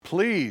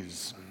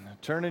Please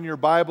turn in your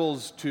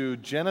Bibles to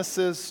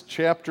Genesis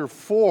chapter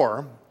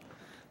 4.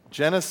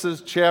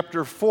 Genesis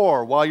chapter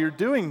 4. While you're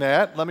doing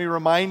that, let me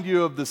remind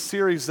you of the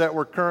series that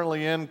we're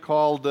currently in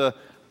called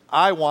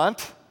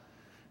iWant.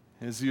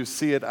 As you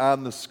see it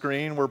on the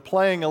screen, we're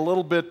playing a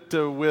little bit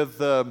with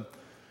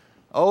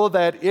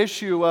that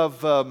issue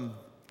of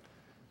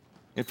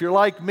if you're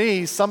like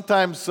me,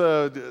 sometimes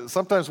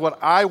what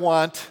I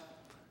want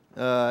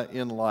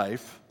in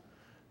life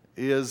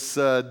is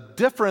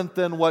different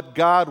than what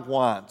God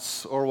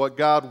wants or what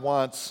God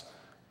wants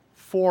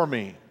for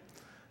me.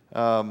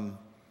 Am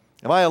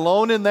I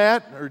alone in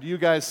that, or do you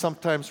guys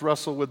sometimes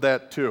wrestle with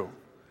that too?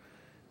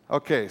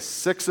 Okay,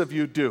 6 of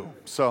you do.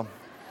 So,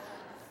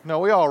 no,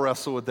 we all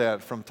wrestle with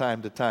that from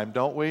time to time,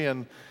 don't we?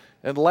 And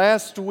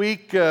last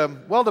week,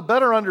 to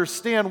better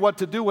understand what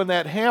to do when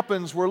that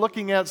happens, we're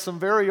looking at some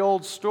very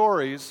old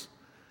stories,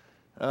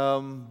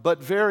 but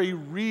very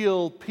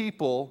real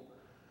people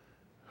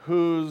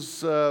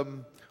whose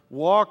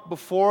walk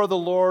before the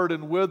Lord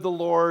and with the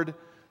Lord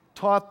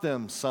taught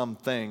them some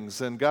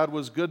things, and God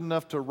was good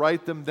enough to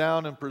write them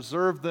down and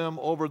preserve them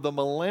over the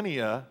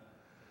millennia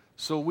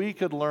so we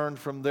could learn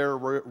from their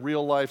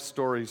real-life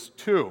stories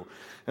too.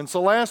 And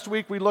so last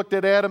week we looked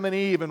at Adam and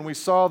Eve, and we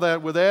saw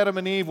that with Adam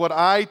and Eve, what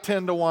I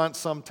tend to want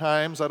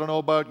sometimes, I don't know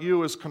about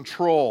you, is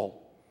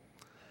control.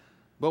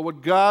 But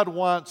what God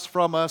wants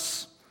from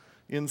us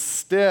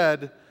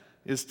instead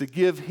is to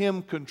give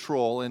Him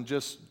control and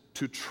just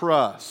to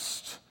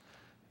trust.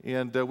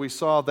 And we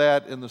saw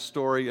that in the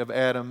story of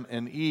Adam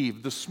and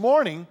Eve. This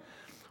morning,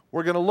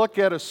 we're going to look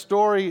at a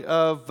story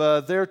of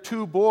their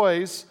 2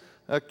 boys,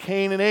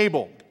 Cain and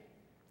Abel,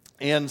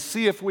 and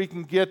see if we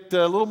can get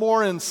a little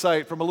more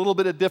insight from a little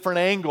bit of different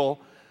angle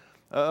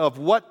of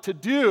what to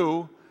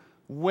do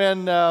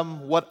when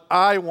what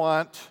I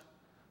want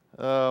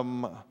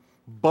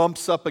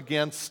bumps up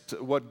against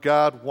what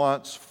God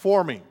wants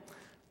for me.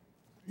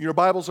 Your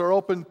Bibles are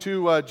open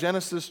to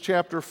Genesis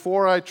chapter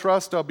 4, I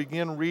trust. I'll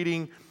begin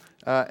reading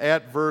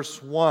at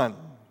verse 1.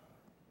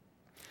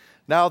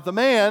 Now the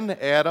man,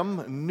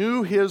 Adam,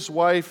 knew his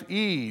wife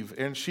Eve,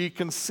 and she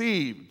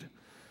conceived.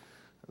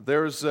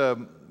 There's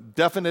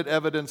definite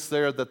evidence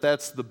there that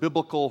that's the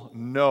biblical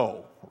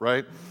no,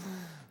 right?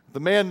 The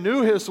man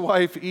knew his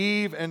wife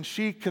Eve, and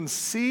she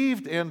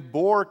conceived and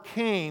bore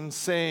Cain,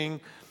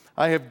 saying,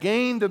 I have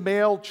gained a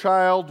male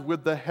child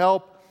with the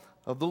help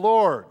of the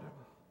Lord.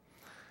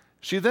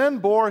 She then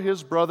bore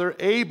his brother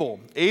Abel.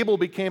 Abel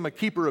became a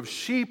keeper of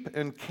sheep,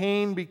 and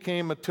Cain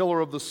became a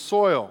tiller of the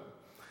soil.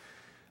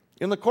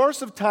 In the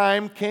course of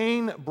time,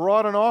 Cain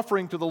brought an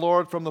offering to the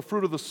Lord from the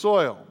fruit of the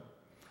soil.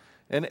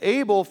 And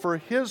Abel, for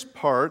his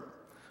part,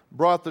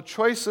 brought the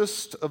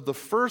choicest of the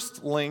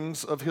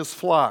firstlings of his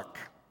flock.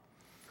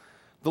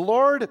 The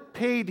Lord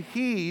paid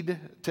heed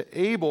to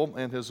Abel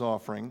and his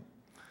offering,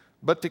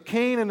 but to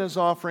Cain and his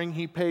offering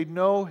he paid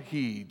no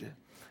heed.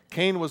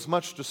 Cain was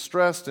much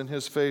distressed, and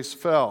his face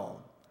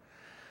fell.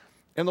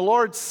 And the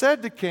Lord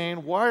said to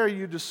Cain, Why are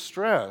you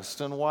distressed,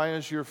 and why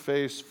is your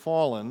face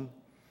fallen?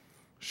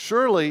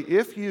 Surely,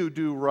 if you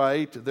do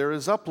right, there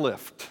is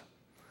uplift.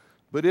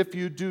 But if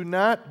you do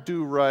not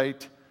do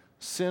right,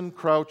 sin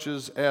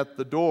crouches at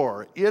the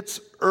door. Its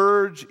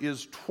urge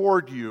is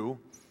toward you,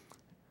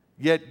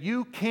 yet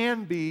you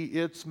can be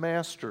its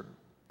master.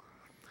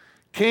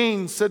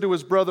 Cain said to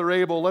his brother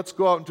Abel, Let's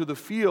go out into the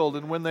field.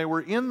 And when they were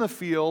in the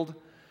field,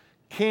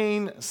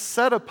 Cain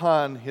set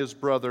upon his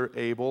brother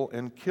Abel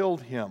and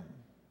killed him.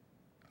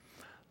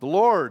 The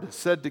Lord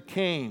said to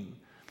Cain,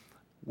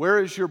 Where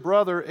is your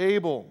brother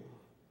Abel?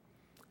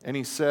 And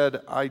he said,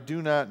 I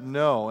do not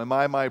know. Am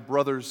I my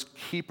brother's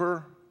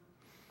keeper?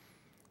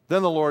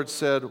 Then the Lord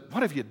said,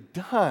 What have you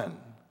done?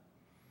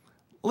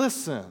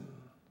 Listen,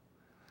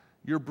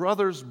 your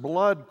brother's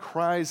blood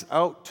cries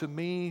out to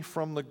me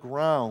from the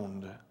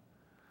ground.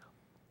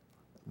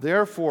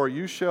 Therefore,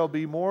 you shall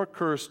be more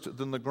cursed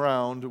than the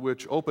ground,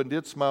 which opened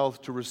its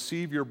mouth to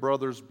receive your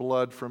brother's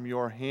blood from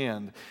your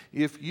hand.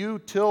 If you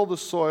till the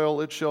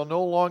soil, it shall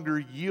no longer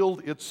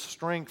yield its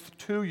strength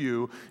to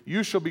you.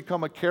 You shall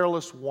become a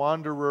careless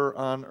wanderer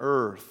on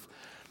earth.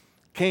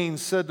 Cain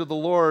said to the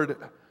Lord,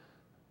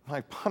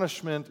 My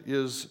punishment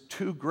is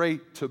too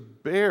great to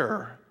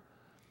bear.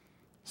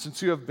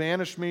 Since you have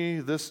banished me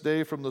this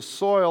day from the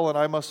soil, and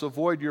I must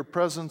avoid your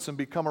presence and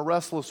become a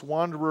restless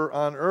wanderer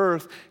on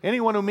earth,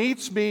 anyone who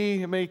meets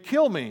me may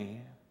kill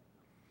me.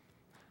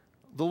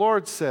 The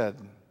Lord said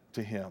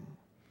to him,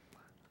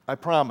 I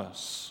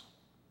promise,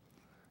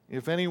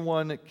 if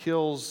anyone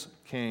kills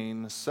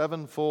Cain,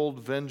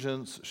 7-fold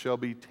vengeance shall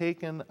be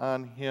taken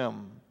on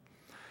him.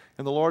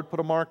 And the Lord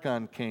put a mark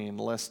on Cain,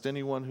 lest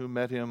anyone who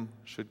met him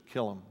should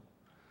kill him.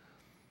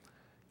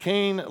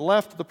 Cain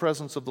left the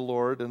presence of the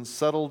Lord and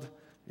settled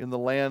in the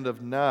land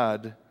of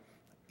Nod,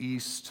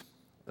 east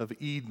of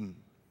Eden.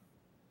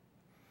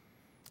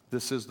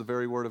 This is the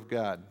very word of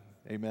God.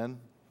 Amen.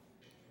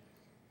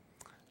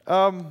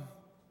 A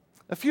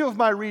few of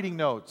my reading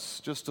notes,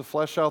 just to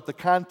flesh out the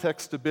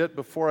context a bit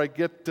before I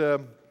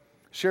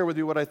share with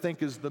you what I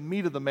think is the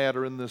meat of the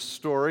matter in this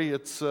story.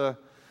 It's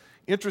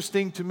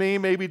Interesting to me,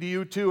 maybe to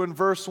you too, in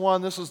verse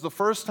 1, this is the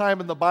first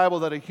time in the Bible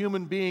that a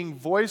human being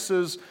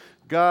voices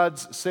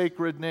God's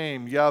sacred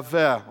name,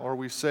 Yahweh, or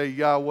we say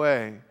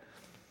Yahweh.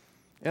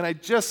 And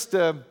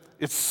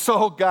it's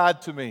so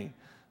God to me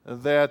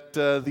that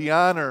the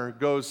honor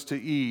goes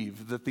to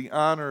Eve, that the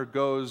honor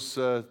goes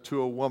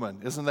to a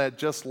woman. Isn't that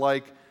just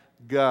like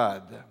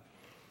God?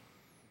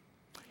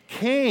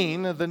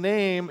 Cain, the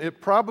name,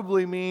 it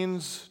probably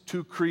means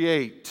to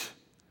create,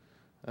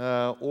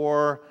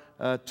 or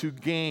to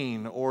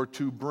gain, or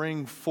to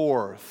bring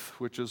forth,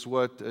 which is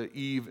what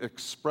Eve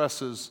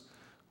expresses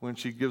when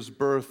she gives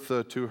birth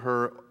to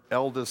her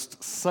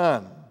eldest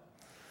son.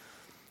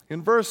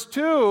 In verse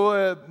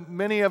 2,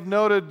 many have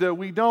noted that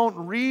we don't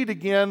read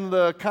again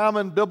the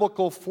common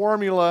biblical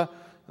formula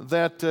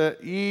that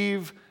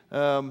Eve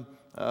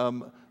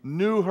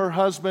knew her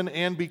husband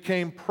and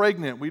became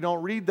pregnant. We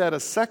don't read that a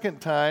second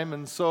time,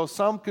 and so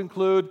some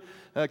conclude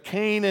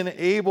Cain and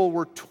Abel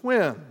were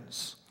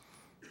twins,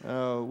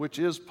 which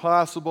is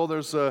possible.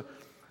 There's an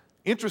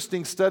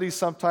interesting study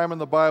sometime in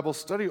the Bible.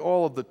 Study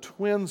all of the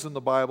twins in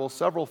the Bible.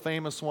 Several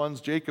famous ones,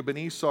 Jacob and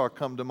Esau,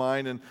 come to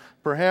mind, and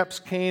perhaps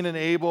Cain and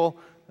Abel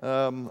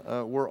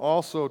were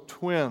also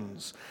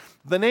twins.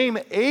 The name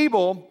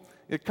Abel,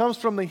 it comes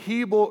from the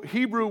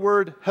Hebrew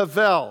word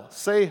havel.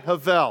 Say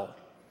havel.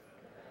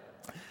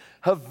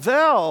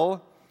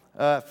 Havel,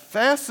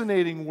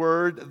 fascinating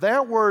word.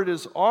 That word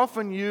is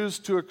often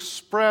used to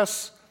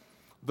express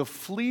the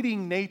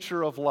fleeting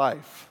nature of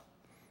life,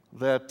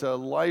 that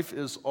life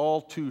is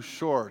all too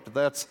short.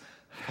 That's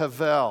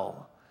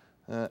havel.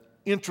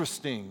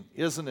 Interesting,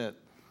 isn't it,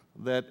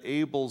 that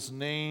Abel's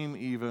name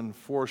even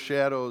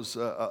foreshadows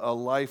a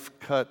life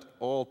cut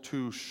all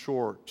too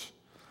short.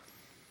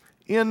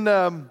 In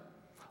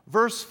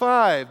verse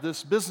 5,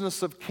 this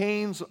business of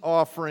Cain's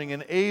offering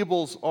and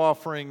Abel's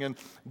offering, and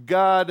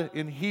God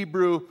in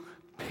Hebrew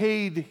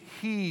paid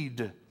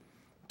heed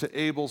to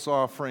Abel's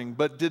offering,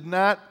 but did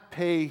not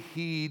pay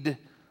heed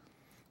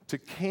to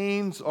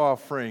Cain's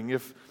offering.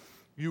 If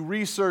you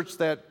research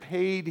that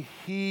paid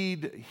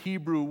heed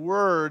Hebrew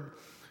word,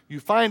 you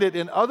find it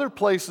in other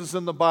places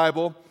in the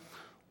Bible.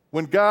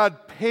 When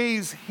God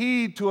pays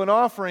heed to an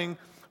offering,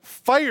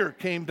 fire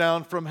came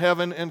down from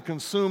heaven and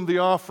consumed the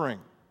offering.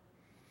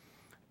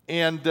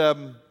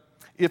 And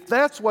if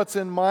that's what's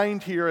in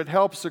mind here, it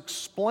helps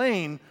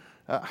explain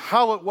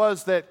how it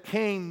was that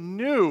Cain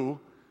knew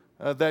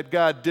that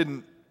God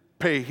didn't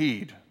pay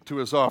heed to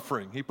his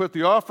offering. He put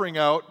the offering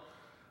out,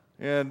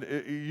 and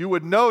you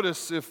would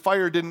notice if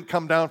fire didn't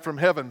come down from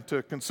heaven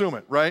to consume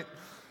it, right?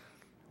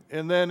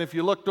 And then if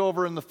you looked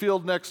over in the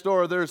field next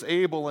door, there's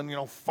Abel,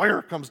 and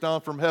fire comes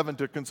down from heaven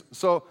to consume.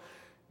 So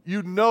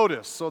you'd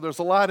notice. So there's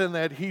a lot in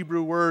that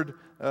Hebrew word,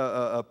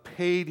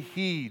 paid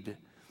heed.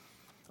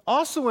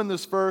 Also in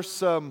this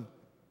verse,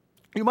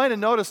 you might have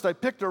noticed I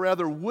picked a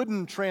rather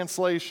wooden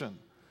translation.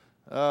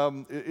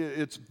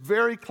 It's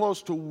very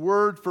close to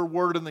word for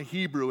word in the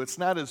Hebrew. It's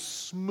not as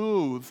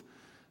smooth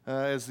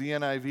as the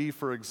NIV,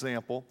 for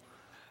example.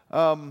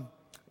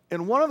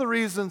 And one of the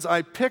reasons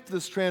I picked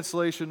this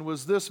translation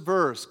was this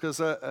verse,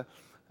 because I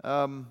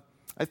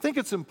think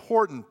it's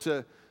important.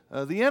 The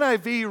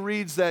NIV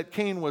reads that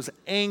Cain was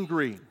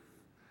angry.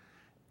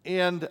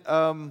 And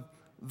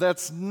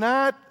that's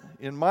not,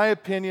 in my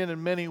opinion,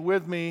 and many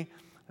with me,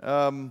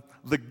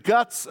 the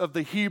guts of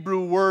the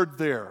Hebrew word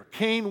there.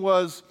 Cain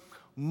was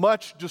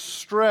much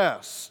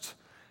distressed,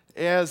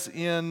 as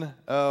in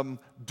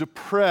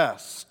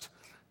depressed,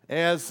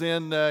 as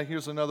in,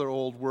 here's another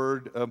old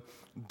word,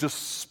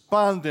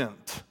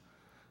 despondent.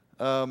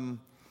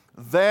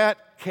 That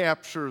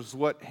captures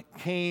what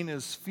Cain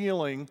is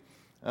feeling,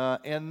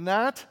 and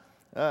not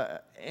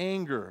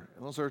anger.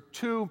 Those are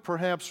two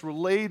perhaps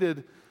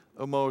related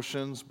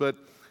emotions, but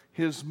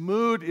his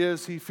mood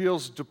is he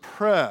feels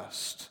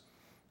depressed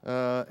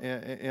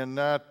and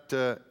not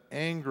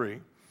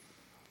angry.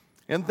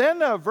 And then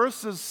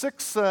verses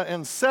 6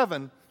 and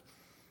 7,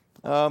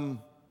 I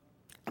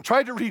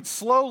tried to read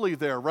slowly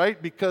there,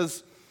 right?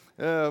 Because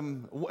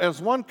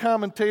as one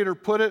commentator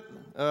put it,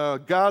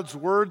 God's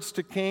words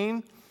to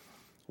Cain,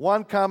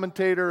 one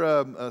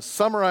commentator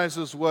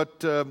summarizes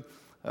what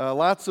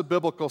lots of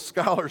biblical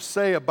scholars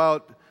say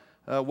about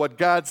what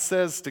God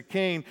says to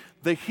Cain.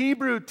 The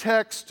Hebrew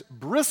text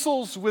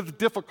bristles with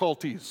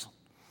difficulties,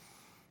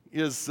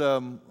 is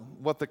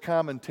what the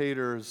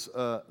commentators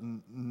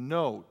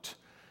note.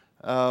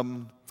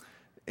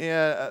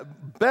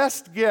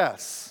 Best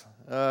guess,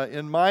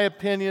 in my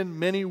opinion,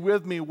 many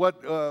with me,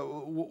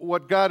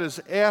 what God is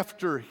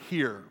after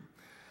here.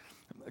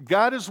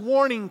 God is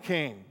warning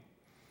Cain,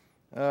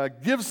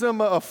 gives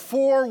him a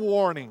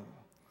forewarning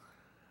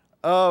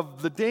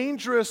of the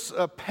dangerous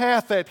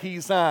path that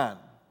he's on,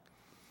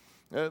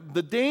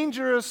 the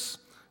dangerous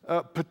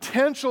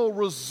potential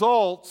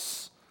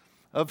results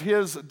of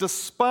his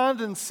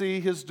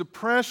despondency, his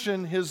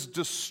depression, his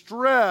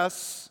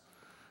distress,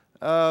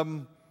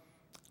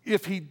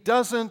 if he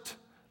doesn't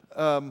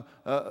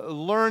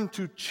learn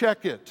to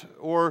check it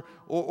or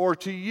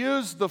to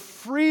use the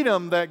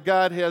freedom that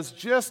God has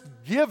just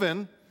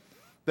given,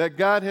 that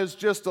God has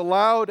just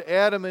allowed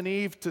Adam and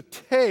Eve to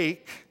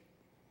take,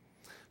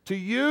 to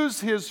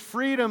use his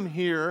freedom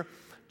here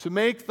to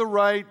make the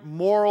right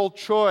moral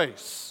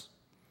choice,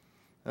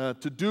 to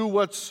do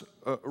what's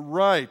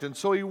right. And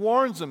so he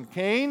warns them,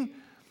 Cain,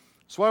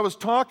 that's what I was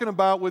talking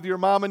about with your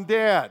mom and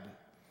dad.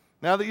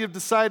 Now that you've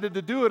decided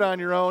to do it on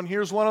your own,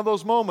 here's one of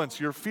those moments.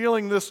 You're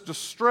feeling this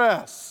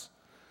distress.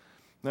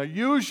 Now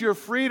use your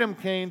freedom,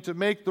 Cain, to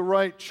make the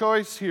right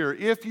choice here.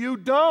 If you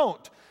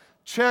don't,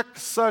 check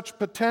such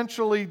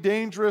potentially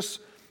dangerous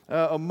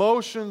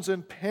emotions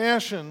and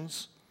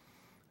passions.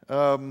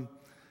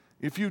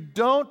 If you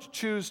don't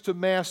choose to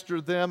master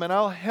them, and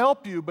I'll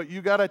help you, but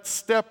you got to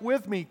step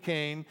with me,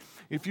 Cain.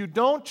 If you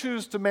don't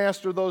choose to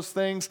master those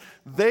things,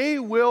 they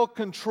will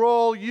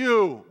control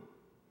you.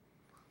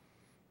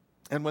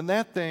 And when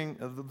that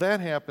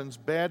happens,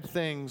 bad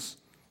things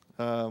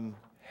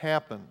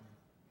happen.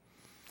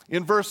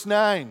 In verse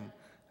 9,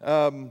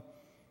 the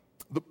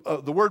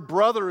word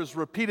brother is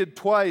repeated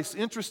twice.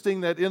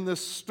 Interesting that in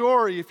this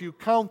story, if you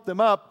count them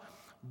up,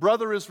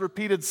 brother is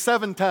repeated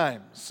 7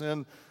 times.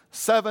 And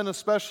 7,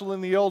 especially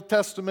in the Old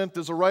Testament,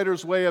 is a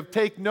writer's way of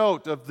take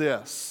note of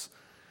this.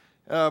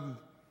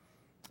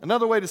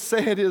 Another way to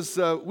say it is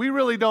we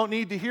really don't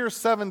need to hear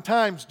 7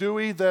 times, do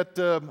we, that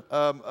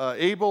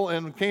Abel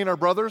and Cain are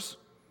brothers?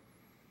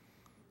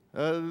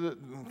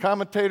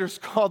 Commentators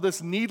call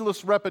this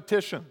needless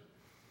repetition.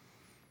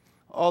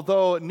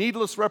 Although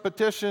needless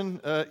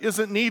repetition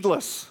isn't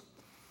needless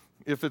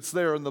if it's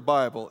there in the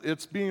Bible.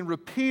 It's being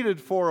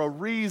repeated for a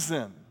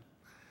reason.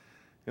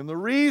 And the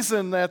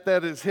reason that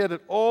is hit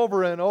it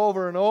over and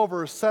over and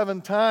over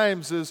 7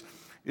 times is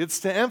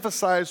it's to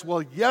emphasize,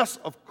 well, yes,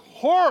 of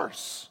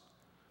course,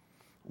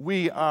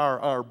 we are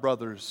our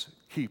brother's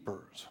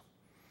keepers.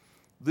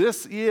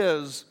 This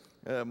is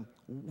a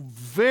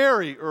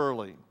very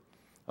early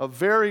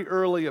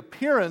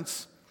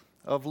appearance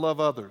of love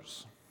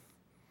others,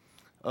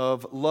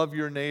 of love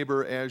your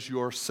neighbor as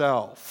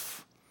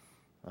yourself.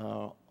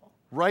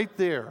 Right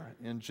there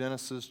in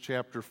Genesis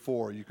chapter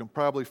 4. You can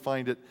probably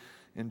find it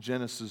in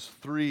Genesis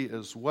 3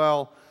 as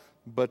well,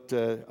 but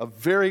a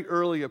very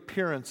early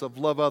appearance of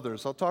love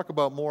others. I'll talk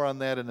about more on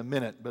that in a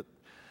minute. But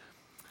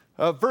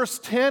verse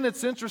 10,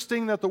 it's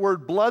interesting that the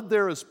word blood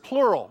there is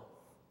plural.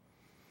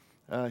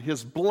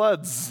 His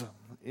bloods.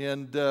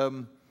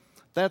 And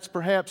that's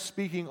perhaps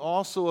speaking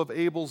also of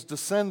Abel's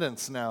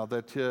descendants now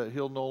that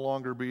he'll no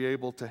longer be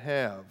able to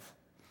have.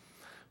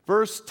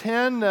 Verse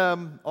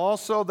 10,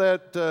 also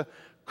that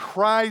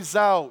cries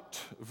out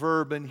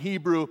verb in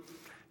Hebrew.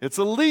 It's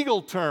a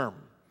legal term.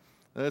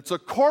 It's a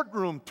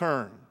courtroom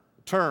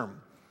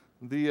term.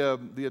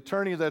 The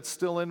attorney that's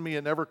still in me,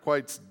 it never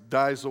quite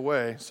dies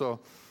away.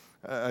 So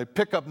I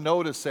pick up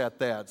notice at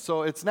that.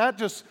 So it's not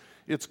just,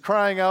 it's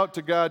crying out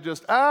to God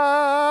just,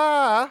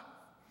 ah.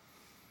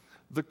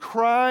 The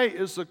cry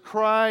is a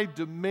cry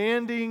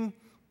demanding,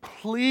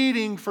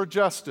 pleading for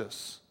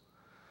justice.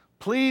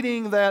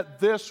 Pleading that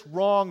this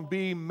wrong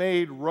be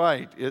made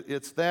right.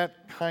 It's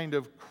that kind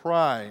of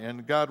cry,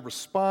 and God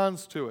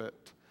responds to it.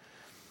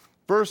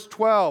 Verse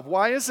 12,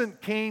 why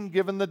isn't Cain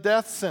given the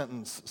death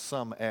sentence,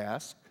 some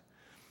ask.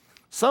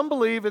 Some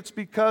believe it's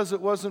because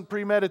it wasn't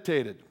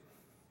premeditated.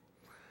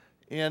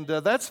 And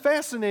that's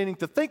fascinating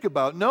to think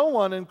about. No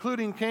one,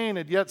 including Cain,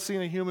 had yet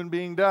seen a human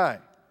being die.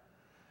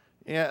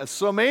 Yeah,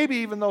 so maybe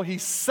even though he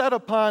set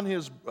upon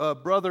his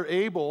brother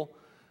Abel,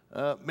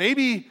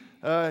 maybe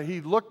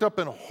he looked up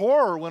in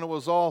horror when it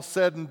was all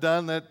said and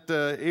done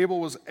that Abel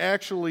was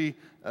actually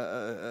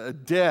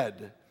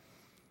dead.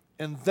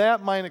 And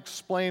that might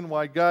explain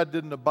why God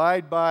didn't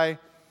abide by,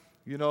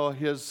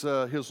 his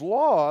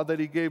law that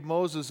he gave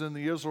Moses and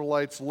the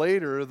Israelites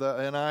later,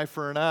 an eye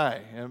for an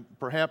eye. And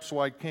perhaps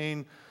why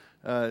Cain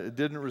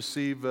didn't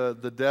receive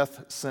the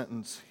death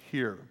sentence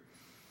here.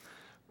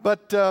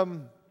 But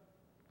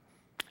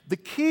the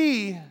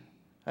key,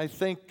 I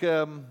think,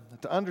 to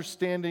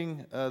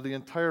understanding the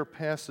entire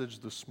passage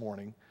this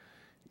morning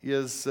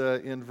is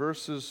in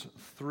verses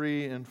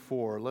 3 and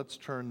 4. Let's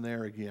turn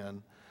there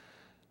again.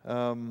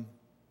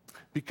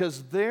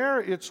 Because there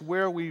it's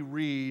where we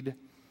read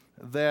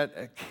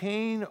that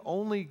Cain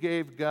only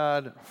gave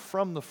God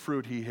from the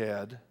fruit he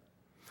had,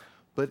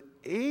 but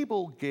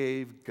Abel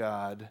gave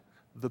God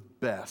the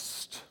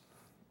best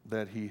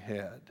that he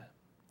had.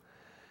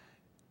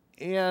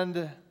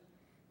 And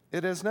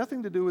it has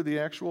nothing to do with the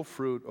actual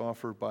fruit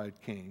offered by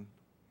Cain.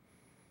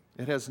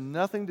 It has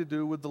nothing to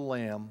do with the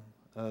lamb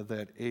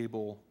that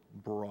Abel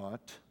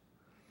brought.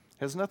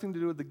 It has nothing to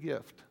do with the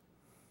gift.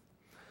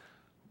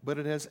 But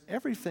it has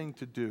everything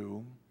to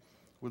do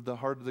with the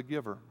heart of the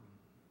giver.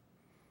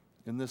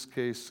 In this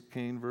case,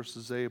 Cain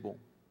versus Abel.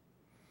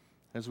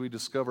 As we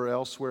discover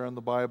elsewhere in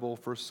the Bible,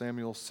 1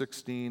 Samuel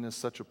 16 is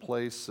such a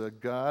place.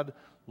 God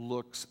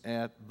looks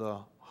at the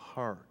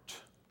heart.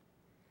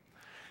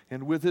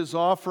 And with his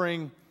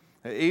offering,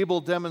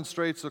 Abel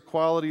demonstrates a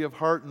quality of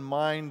heart and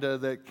mind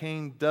that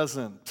Cain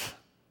doesn't.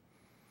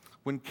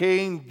 When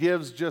Cain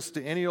gives just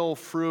to any old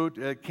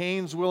fruit,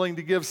 Cain's willing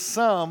to give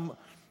some,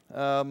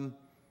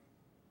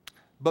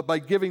 but by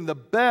giving the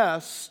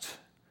best,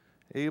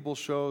 Abel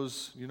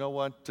shows, you know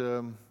what,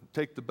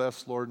 take the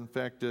best, Lord. In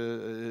fact,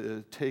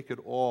 take it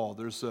all.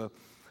 There's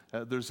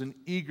an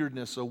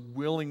eagerness, a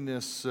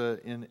willingness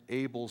in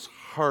Abel's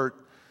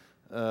heart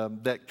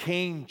that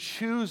Cain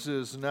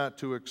chooses not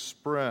to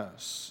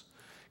express.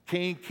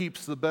 Cain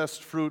keeps the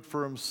best fruit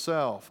for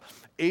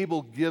himself.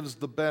 Abel gives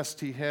the best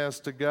he has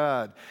to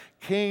God.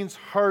 Cain's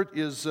heart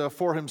is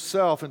for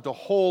himself and to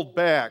hold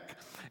back.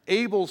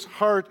 Abel's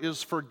heart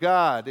is for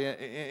God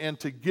and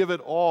to give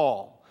it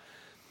all.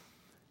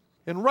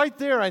 And right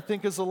there, I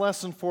think, is a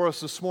lesson for us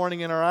this morning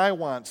in our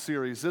iWant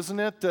series, isn't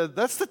it?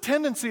 That's the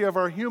tendency of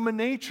our human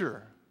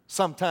nature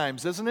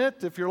sometimes, isn't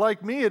it? If you're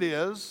like me, it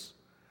is.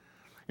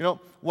 You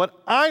know, what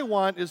I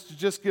want is to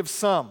just give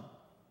some.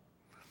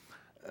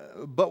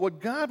 But what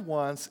God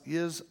wants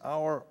is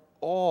our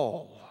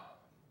all.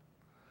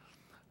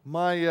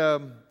 My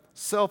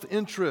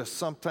self-interest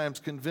sometimes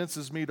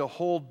convinces me to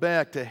hold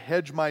back, to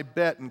hedge my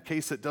bet in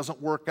case it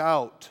doesn't work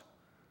out.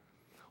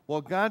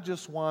 Well, God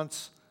just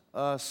wants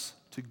us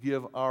to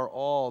give our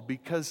all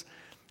because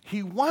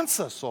He wants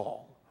us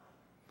all.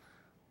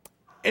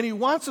 And He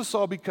wants us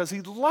all because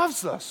He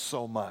loves us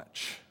so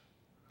much.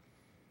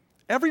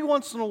 Every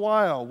once in a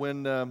while,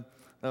 when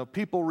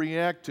people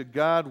react to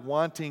God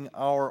wanting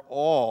our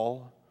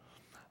all,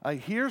 I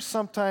hear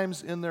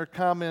sometimes in their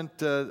comment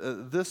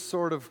this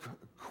sort of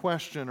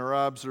question or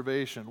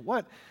observation.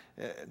 What?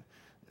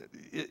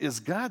 Is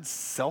God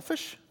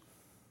selfish?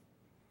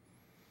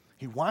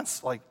 He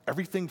wants like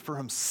everything for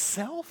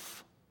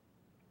Himself?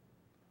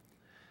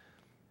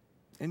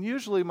 And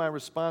usually my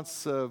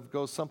response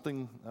goes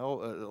something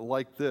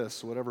like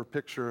this, whatever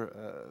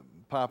picture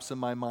pops in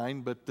my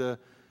mind, but it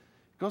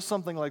goes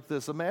something like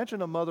this.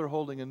 Imagine a mother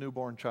holding a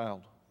newborn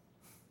child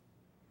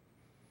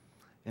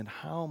and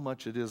how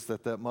much it is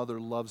that mother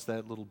loves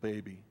that little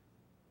baby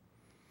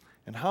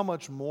and how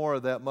much more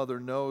that mother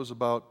knows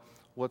about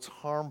what's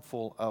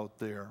harmful out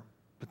there,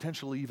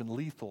 potentially even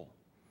lethal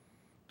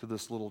to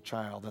this little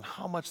child, and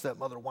how much that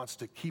mother wants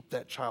to keep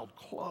that child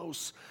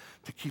close,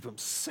 to keep him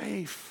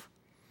safe.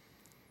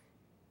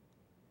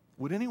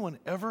 Would anyone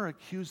ever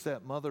accuse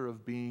that mother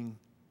of being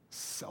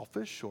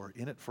selfish or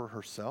in it for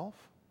herself?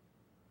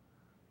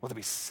 Well, that'd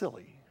be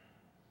silly,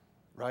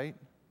 right?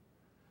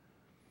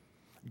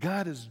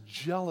 God is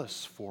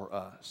jealous for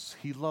us.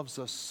 He loves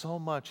us so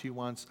much, He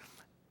wants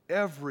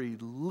every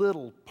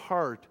little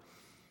part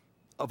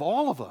of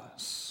all of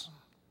us.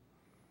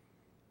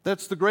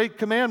 That's the great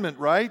commandment,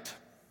 right?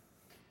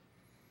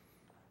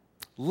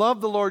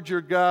 Love the Lord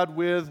your God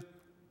with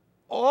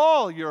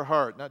all your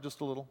heart, not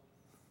just a little.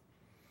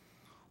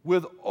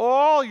 With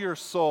all your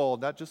soul,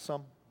 not just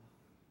some.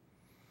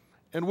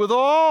 And with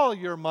all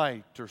your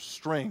might or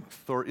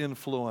strength or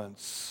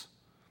influence.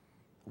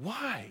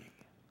 Why?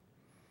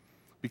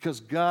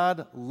 Because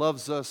God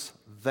loves us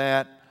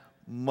that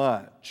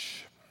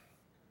much.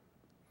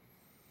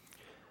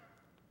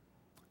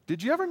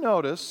 Did you ever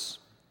notice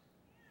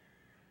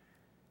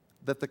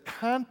that the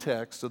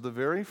context of the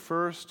very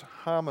first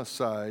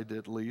homicide,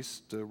 at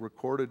least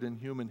recorded in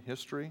human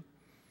history,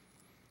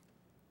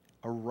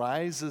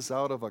 arises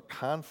out of a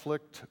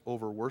conflict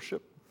over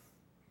worship?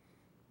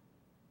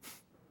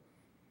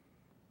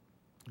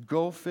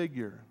 Go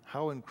figure.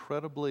 How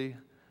incredibly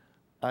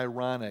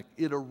ironic.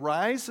 It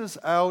arises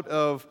out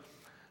of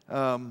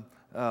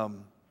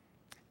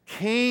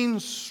Cain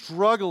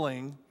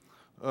struggling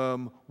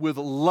with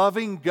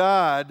loving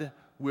God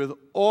with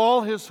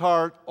all his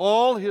heart,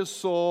 all his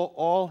soul,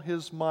 all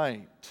his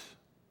might.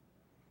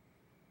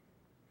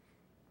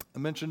 I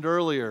mentioned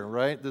earlier,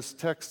 right? This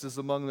text is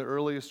among the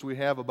earliest we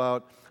have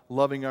about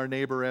loving our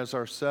neighbor as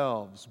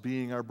ourselves,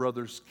 being our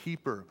brother's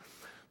keeper.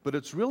 But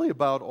it's really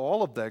about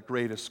all of that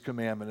greatest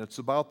commandment. It's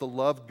about the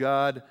love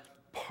God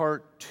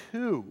part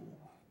 2.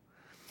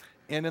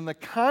 And in the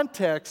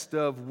context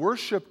of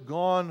worship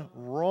gone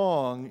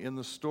wrong in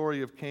the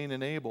story of Cain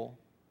and Abel,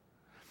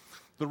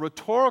 the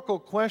rhetorical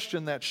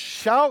question that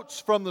shouts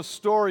from the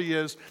story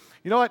is,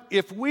 you know what,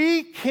 if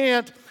we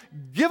can't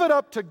give it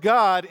up to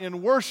God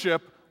in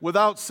worship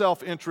without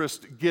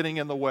self-interest getting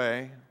in the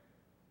way,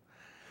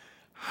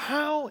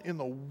 how in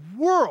the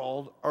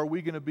world are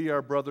we going to be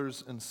our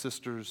brothers and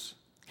sisters'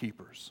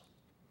 keepers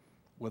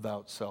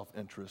without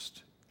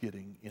self-interest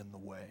getting in the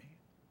way?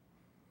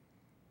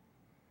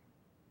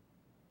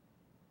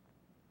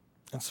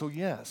 And so,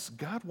 yes,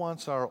 God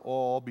wants our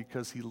all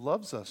because He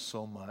loves us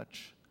so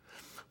much.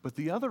 But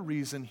the other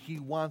reason He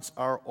wants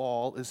our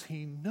all is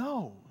He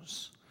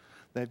knows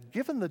that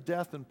given the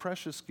death and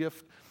precious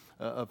gift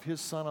of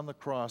His Son on the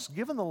cross,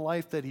 given the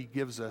life that He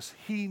gives us,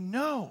 He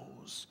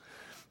knows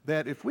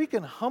that if we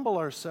can humble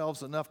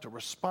ourselves enough to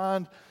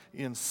respond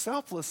in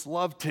selfless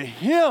love to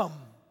Him,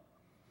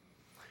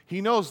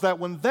 He knows that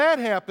when that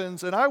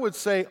happens, and I would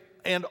say,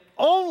 and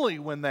only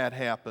when that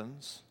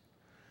happens,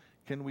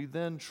 can we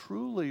then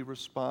truly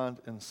respond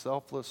in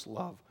selfless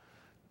love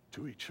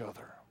to each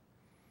other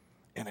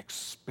and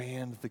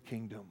expand the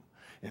kingdom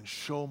and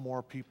show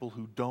more people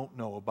who don't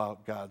know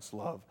about God's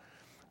love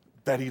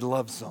that He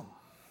loves them.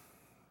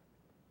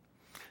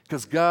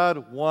 Because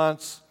God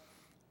wants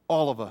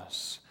all of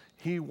us.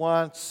 He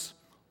wants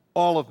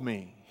all of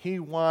me. He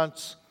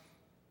wants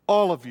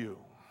all of you.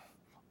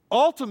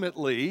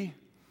 Ultimately,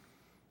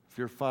 if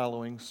you're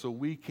following, so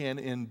we can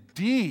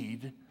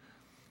indeed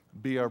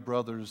be our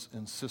brothers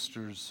and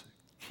sisters'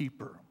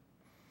 keeper.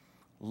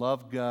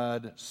 Love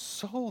God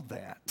so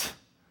that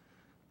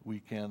we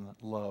can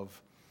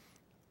love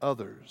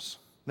others.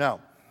 Now,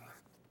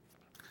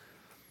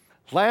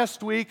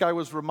 last week I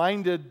was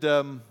reminded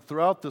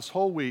throughout this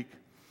whole week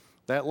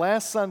that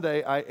last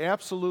Sunday I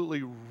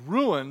absolutely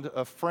ruined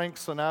a Frank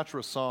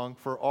Sinatra song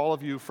for all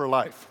of you for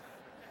life.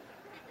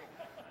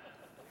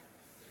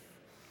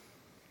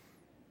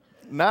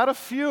 Not a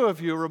few of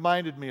you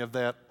reminded me of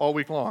that all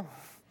week long.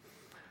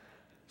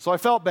 So I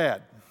felt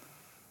bad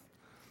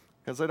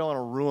because I don't want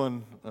to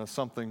ruin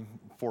something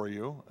for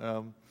you.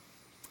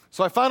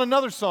 So I found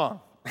another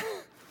song.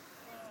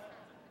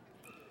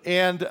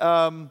 And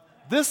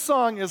this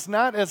song is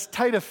not as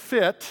tight a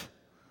fit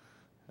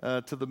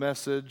to the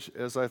message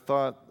as I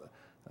thought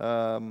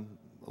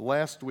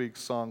last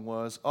week's song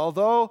was,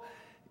 although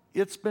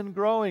it's been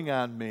growing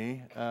on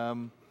me.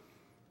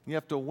 You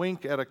have to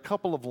wink at a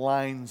couple of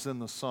lines in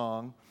the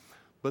song,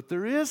 but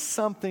there is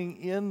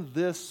something in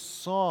this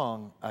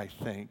song, I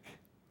think,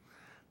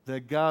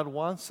 that God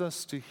wants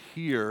us to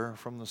hear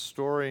from the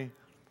story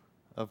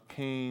of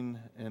Cain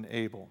and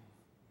Abel.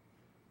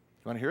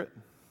 You want to hear it?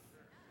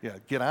 Yeah,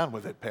 get on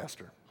with it,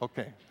 Pastor.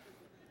 Okay,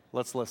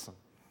 let's listen.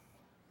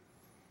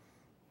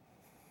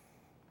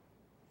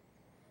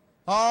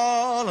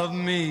 All of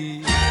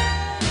me,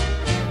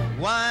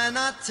 why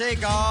not take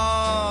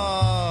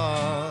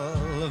all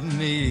of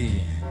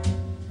me?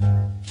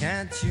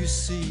 Can't you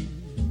see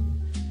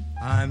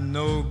I'm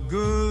no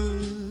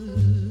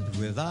good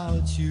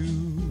without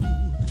you?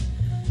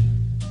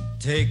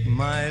 Take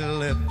my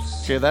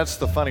lips. Okay, that's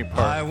the funny part.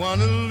 I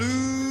want to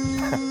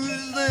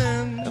lose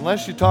them.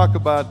 Unless you talk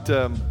about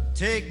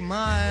Take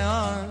my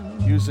arms.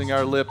 using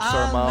our lips,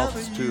 our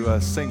mouths to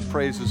sing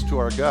praises to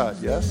our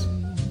God, yes?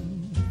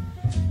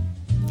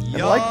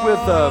 And like with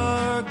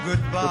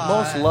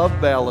most love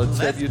ballads,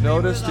 have you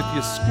noticed if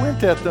you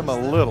squint at them a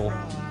little,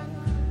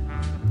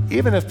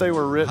 even if they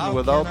were written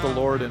without the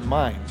Lord in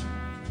mind,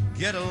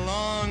 Get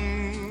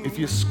along. if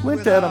you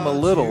squint at them a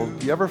little,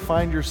 do you ever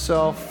find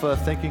yourself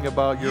thinking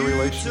about your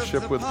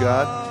relationship with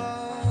God?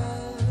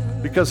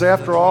 Because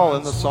after all,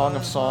 in the Song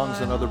of Songs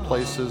and other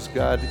places,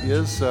 God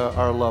is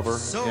our lover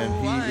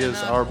and He is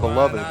our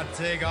beloved.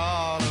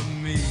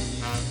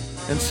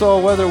 And so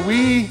whether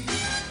we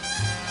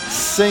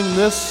sing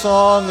this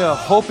song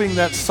hoping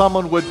that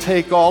someone would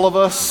take all of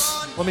us,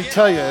 let me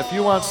tell you, if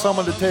you want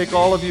someone to take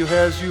all of you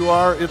as you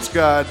are, it's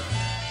God.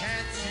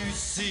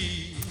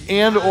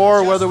 And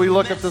or whether we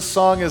look at this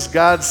song as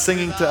God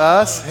singing to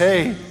us,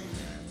 hey,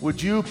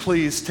 would you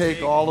please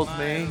take all of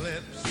me?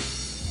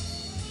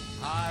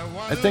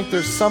 I think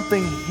there's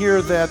something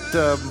here that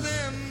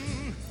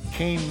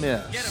Cain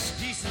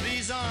missed.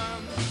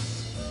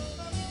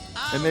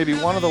 And maybe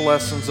one of the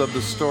lessons of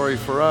the story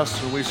for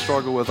us when we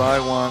struggle with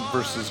iWant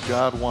versus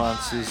God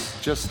wants is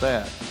just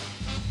that.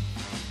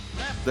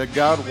 That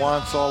God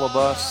wants all of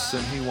us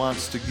and He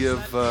wants to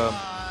give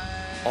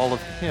all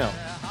of Him.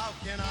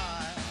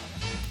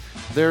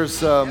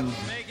 There's a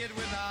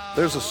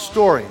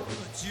story,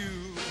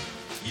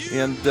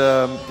 and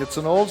it's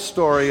an old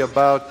story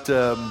about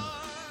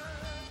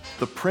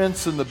the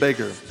prince and the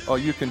beggar. Oh,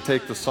 you can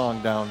take the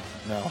song down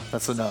now.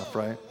 That's enough,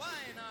 right?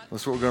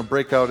 That's what we're going to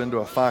break out into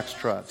a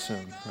foxtrot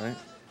soon, right?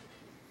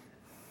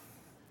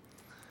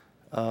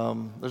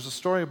 There's a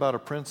story about a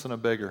prince and a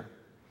beggar.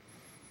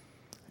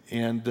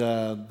 And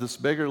this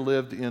beggar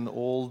lived in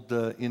old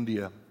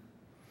India.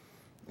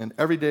 And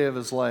every day of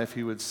his life,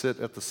 he would sit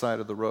at the side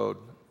of the road.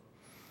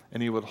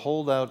 And he would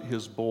hold out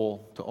his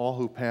bowl to all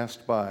who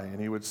passed by.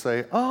 And he would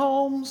say,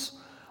 alms,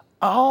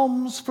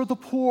 alms for the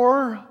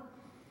poor.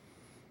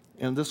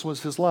 And this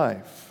was his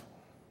life.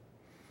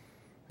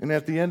 And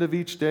at the end of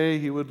each day,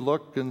 he would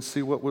look and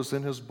see what was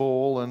in his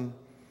bowl. And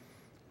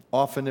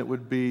often it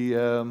would be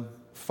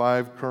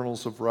 5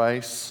 kernels of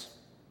rice,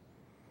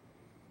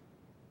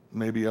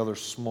 maybe other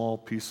small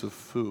piece of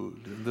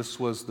food. And this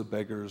was the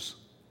beggar's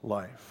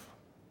life,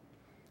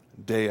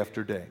 day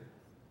after day.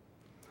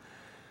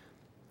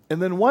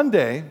 And then one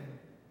day,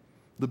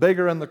 the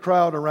beggar and the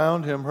crowd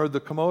around him heard the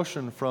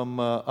commotion from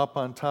up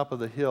on top of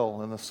the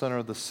hill in the center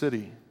of the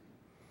city.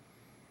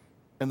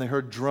 And they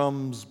heard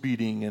drums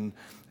beating, and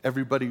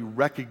everybody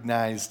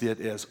recognized it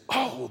as,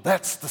 oh,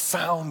 that's the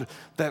sound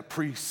that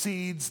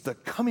precedes the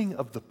coming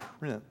of the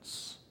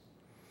prince.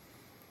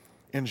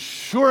 And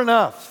sure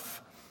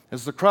enough,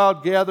 as the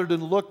crowd gathered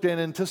and looked in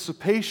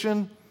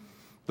anticipation,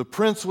 the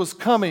prince was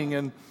coming,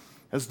 and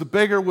as the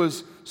beggar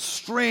was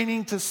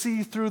straining to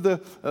see through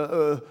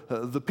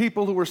the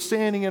people who were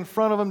standing in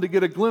front of him to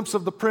get a glimpse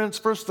of the prince,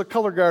 first the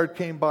color guard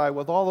came by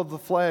with all of the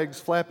flags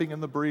flapping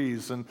in the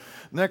breeze, and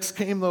next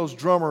came those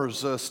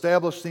drummers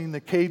establishing the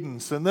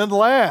cadence, and then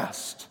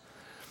last,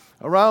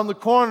 around the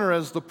corner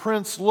as the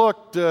prince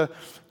looked,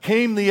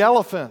 came the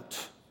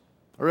elephant,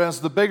 or as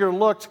the beggar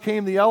looked,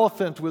 came the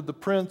elephant with the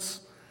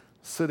prince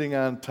sitting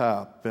on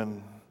top.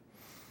 And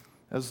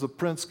as the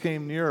prince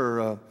came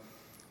nearer,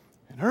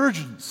 an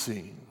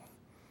urgency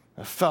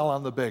that fell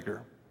on the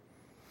beggar.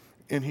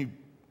 And he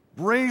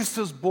raised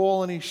his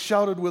bowl and he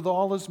shouted with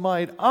all his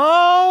might,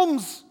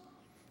 "Alms!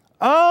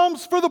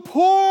 Alms for the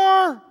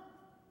poor!"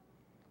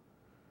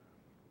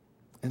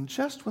 And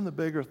just when the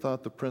beggar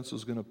thought the prince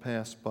was going to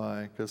pass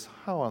by, because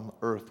how on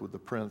earth would the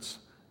prince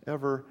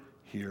ever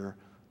hear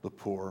the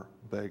poor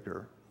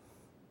beggar?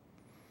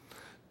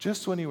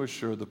 Just when he was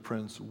sure the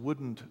prince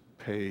wouldn't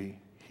pay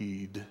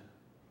heed,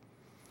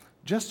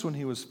 just when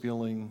he was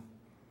feeling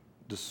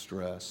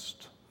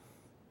distressed,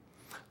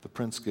 the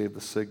prince gave the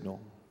signal.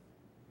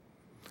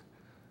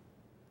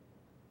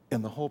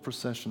 And the whole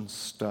procession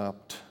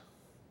stopped.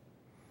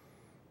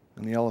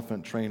 And the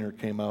elephant trainer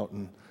came out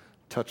and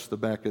touched the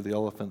back of the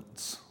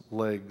elephant's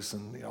legs,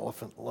 and the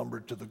elephant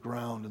lumbered to the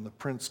ground, and the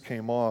prince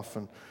came off,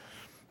 and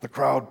the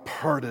crowd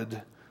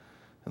parted.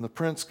 And the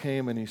prince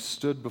came and he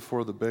stood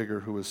before the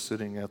beggar who was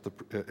sitting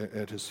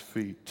at his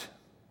feet.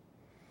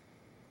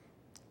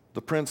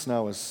 The prince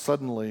now is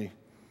suddenly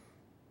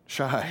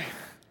shy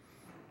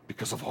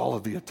because of all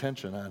of the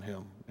attention on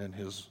him and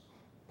his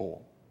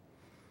bowl.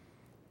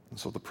 And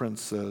so the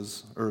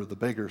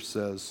beggar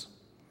says,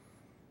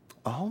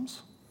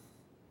 "Alms?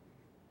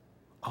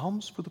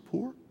 Alms for the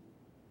poor?"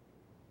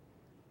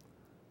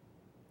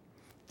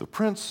 The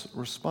prince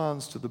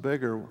responds to the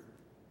beggar,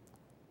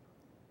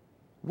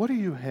 "What do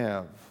you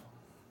have?"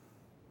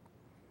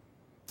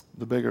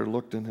 The beggar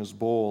looked in his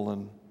bowl,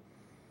 and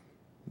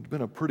it'd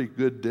been a pretty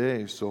good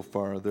day so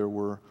far. There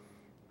were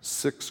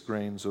 6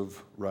 grains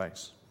of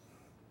rice.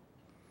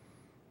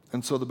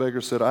 And so the beggar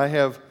said, "I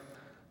have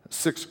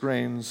 6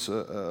 grains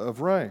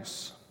of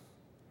rice."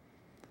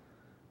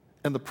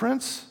 And the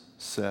prince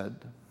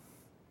said,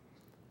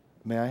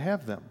 "May I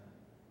have them?"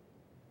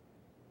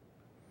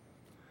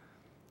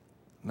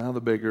 Now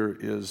the beggar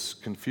is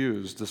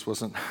confused. This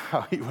wasn't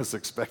how he was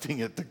expecting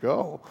it to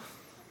go.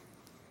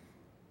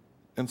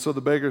 And so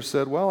the beggar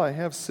said, "Well, I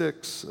have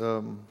 6.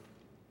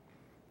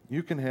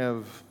 You can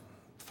have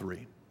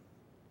 3.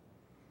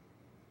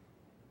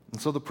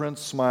 And so the prince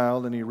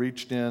smiled, and he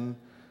reached in,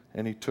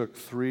 and he took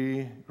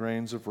 3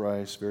 grains of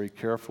rice very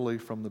carefully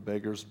from the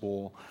beggar's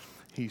bowl.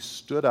 He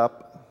stood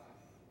up,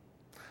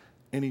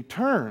 and he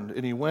turned,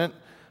 and he went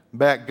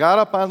back, got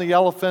up on the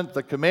elephant.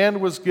 The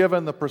command was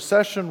given. The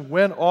procession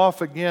went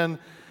off again,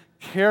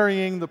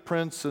 carrying the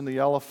prince and the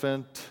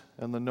elephant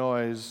and the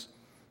noise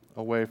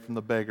away from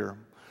the beggar,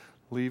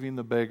 leaving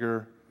the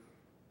beggar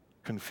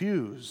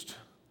confused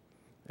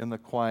in the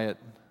quiet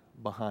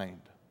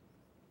behind.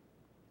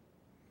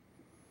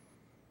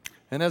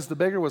 And as the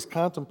beggar was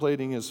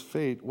contemplating his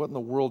fate, what in the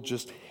world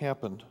just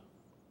happened?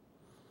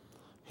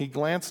 He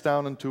glanced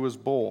down into his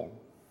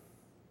bowl,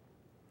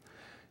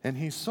 and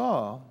he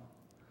saw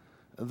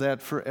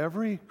that for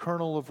every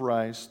kernel of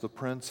rice the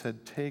prince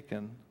had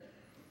taken,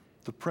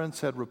 the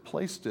prince had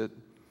replaced it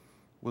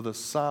with a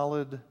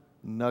solid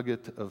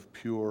nugget of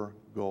pure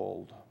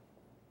gold.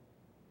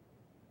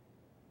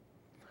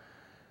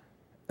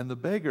 And the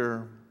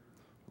beggar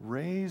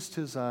raised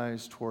his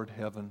eyes toward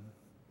heaven,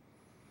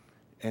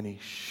 and he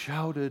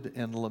shouted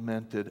and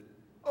lamented,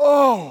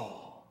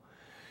 "Oh,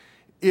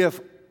 if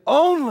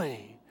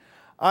only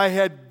I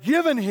had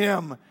given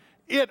him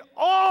it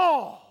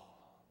all!"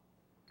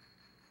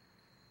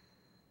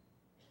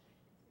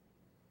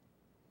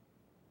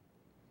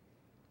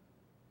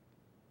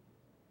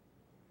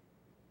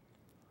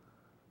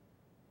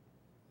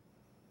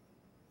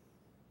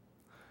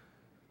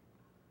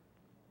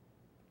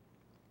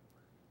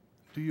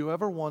 Do you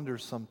ever wonder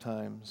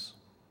sometimes,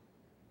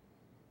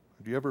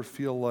 do you ever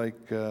feel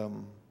like, do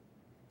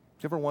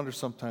you ever wonder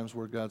sometimes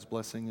where God's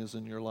blessing is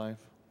in your life?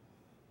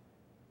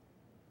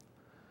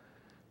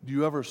 Do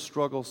you ever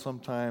struggle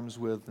sometimes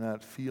with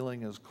not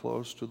feeling as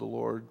close to the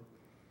Lord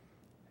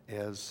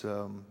as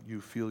you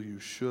feel you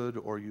should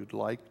or you'd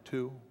like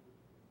to?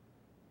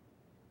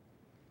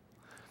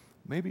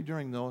 Maybe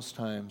during those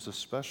times,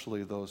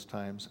 especially those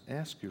times,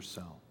 ask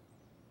yourself,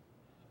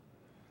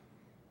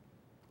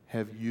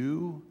 have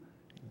you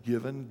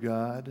given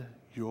God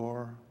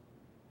your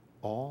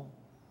all?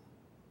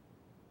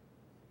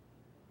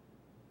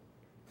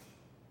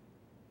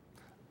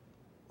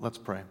 Let's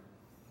pray.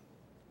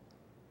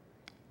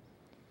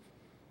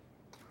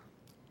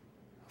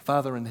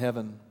 Father in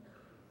heaven,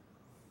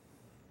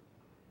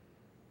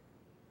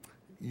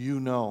 you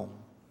know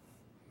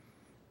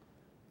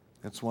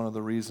it's one of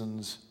the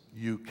reasons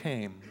you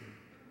came,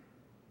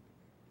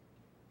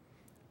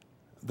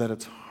 that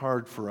it's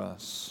hard for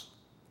us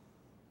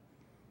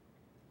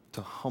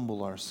to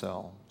humble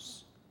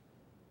ourselves,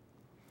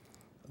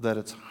 that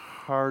it's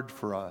hard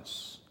for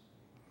us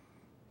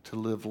to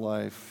live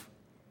life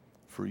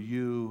for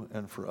you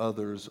and for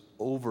others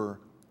over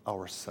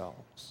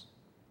ourselves.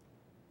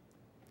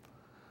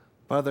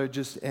 Father, I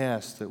just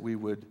ask that we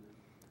would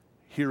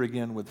hear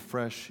again with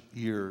fresh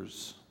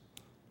ears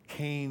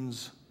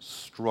Cain's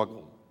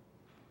struggle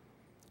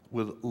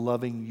with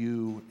loving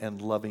you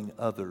and loving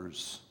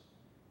others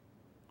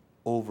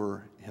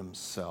over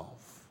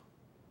himself,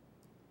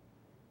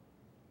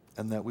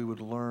 and that we would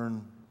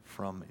learn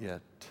from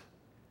it.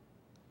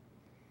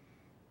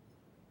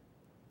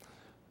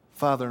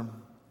 Father,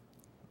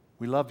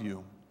 we love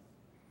you,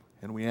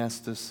 and we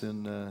ask this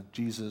in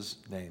Jesus'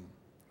 name.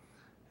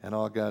 And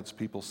all God's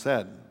people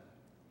said,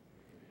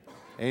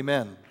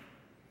 amen.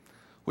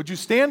 Would you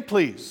stand,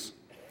 please,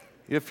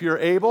 if you're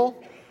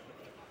able,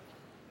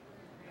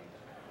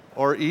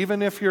 or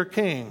even if you're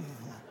king?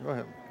 Go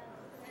ahead.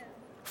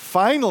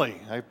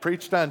 Finally, I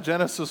preached on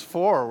Genesis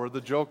 4, where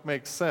the joke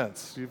makes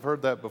sense. You've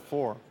heard that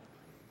before.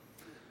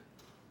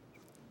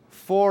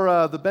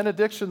 For the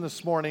benediction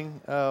this morning,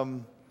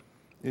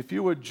 if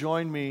you would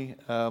join me,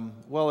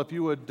 if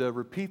you would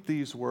repeat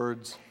these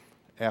words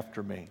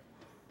after me.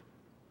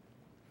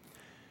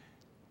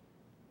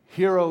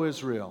 Hear, O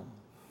Israel.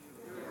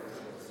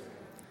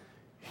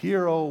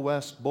 Hear, O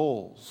West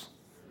Bowls.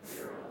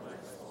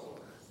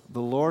 The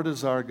Lord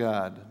is our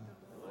God.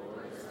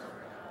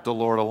 The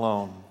Lord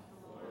alone.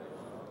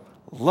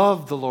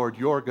 Love the Lord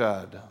your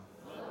God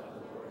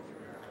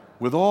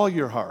with all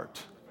your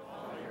heart,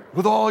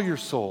 with all your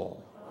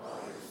soul,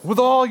 with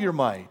all your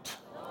might,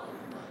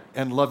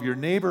 and love your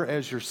neighbor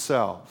as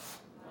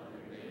yourself.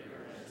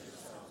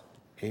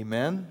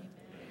 Amen?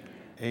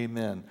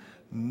 Amen.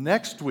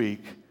 Next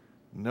week,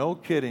 no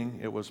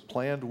kidding, it was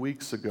planned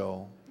weeks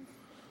ago,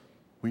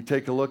 we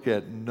take a look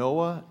at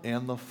Noah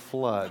and the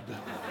flood.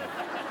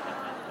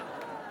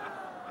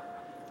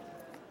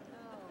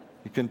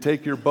 You can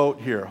take your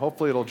boat here.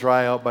 Hopefully it'll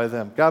dry out by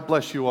then. God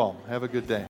bless you all. Have a good day.